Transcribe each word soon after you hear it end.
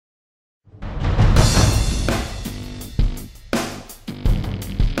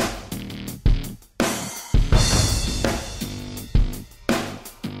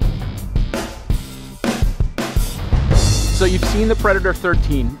you've seen the Predator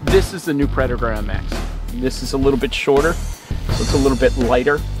 13. This is the new Predator MX. This is a little bit shorter, so it's a little bit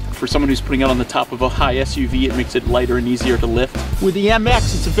lighter. For someone who's putting it on the top of a high SUV, it makes it lighter and easier to lift. With the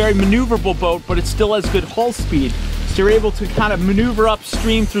MX, it's a very maneuverable boat, but it still has good hull speed. So you're able to kind of maneuver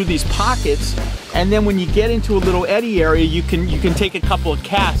upstream through these pockets, and then when you get into a little eddy area, you can take a couple of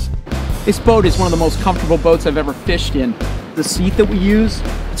casts. This boat is one of the most comfortable boats I've ever fished in. The seat that we use,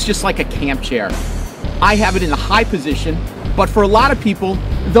 it's just like a camp chair. I have it in the high position, but for a lot of people,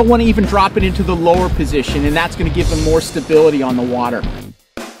 they'll want to even drop it into the lower position, and that's going to give them more stability on the water.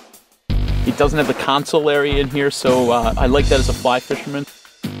 It doesn't have the console area in here, so I like that as a fly fisherman.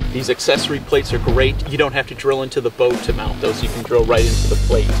 These accessory plates are great. You don't have to drill into the boat to mount those. You can drill right into the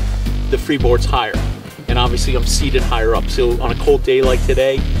plate. The freeboard's higher, and obviously I'm seated higher up, so on a cold day like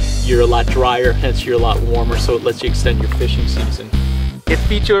today, you're a lot drier, hence you're a lot warmer, so it lets you extend your fishing season. It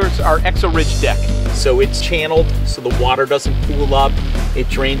features our Exo Ridge deck, so it's channeled so the water doesn't pool up. It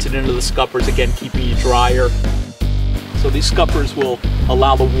drains it into the scuppers, again keeping you drier. So these scuppers will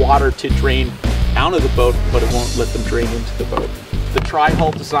allow the water to drain out of the boat, but it won't let them drain into the boat. The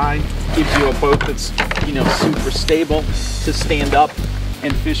tri-hull design gives you a boat that's, you know, super stable to stand up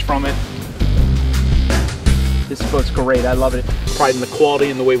and fish from it. This boat's great, I love it. Pride in the quality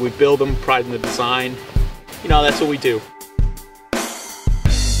and the way we build them, pride in the design. You know, that's what we do.